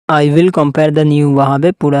I will compare the new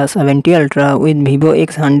Huawei Pura 70 Ultra with Vivo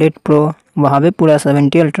X100 Pro. Huawei Pura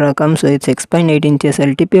 70 Ultra comes with 6.8 inches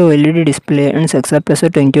LTP OLED display and success ratio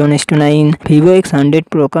 21:9. Vivo X100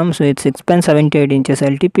 Pro comes with 6.78 inches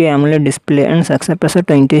LTP AMOLED display and success ratio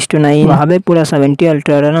 20:9. Huawei Pura 70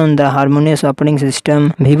 Ultra run on the Harmonious operating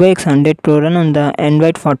system. Vivo X100 Pro run on the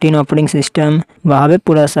Android 14 operating system. Huawei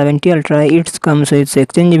Pura 70 Ultra it comes with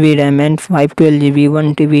 16GB RAM and 512GB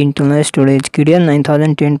 1TB internal storage, Kirin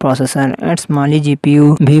 9010 processor and Mali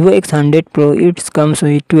GPU. Vivo X100 Pro it comes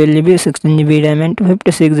with 12GB 16GB RAM and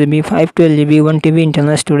 256GB 512GB 1TB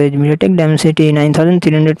internal storage, MediaTek Dimensity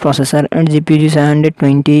 9300 processor and GPU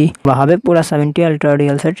 720. Huawei Pura 70 Ultra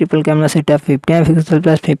real set triple camera setup 50MP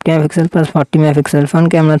plus 50MP plus 40MP,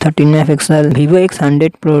 front camera 13MP. Vivo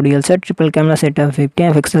X100 Pro real set triple camera setup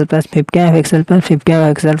 50MP plus 50MP plus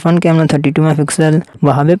 50MP, front camera 32MP.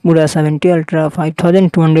 Huawei Pura 70 Ultra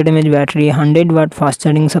 5200 mAh battery, 100 watt fast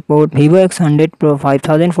charging support. Vivo X100 Pro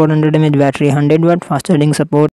 5400 mAh battery, 100 watt fast charging support.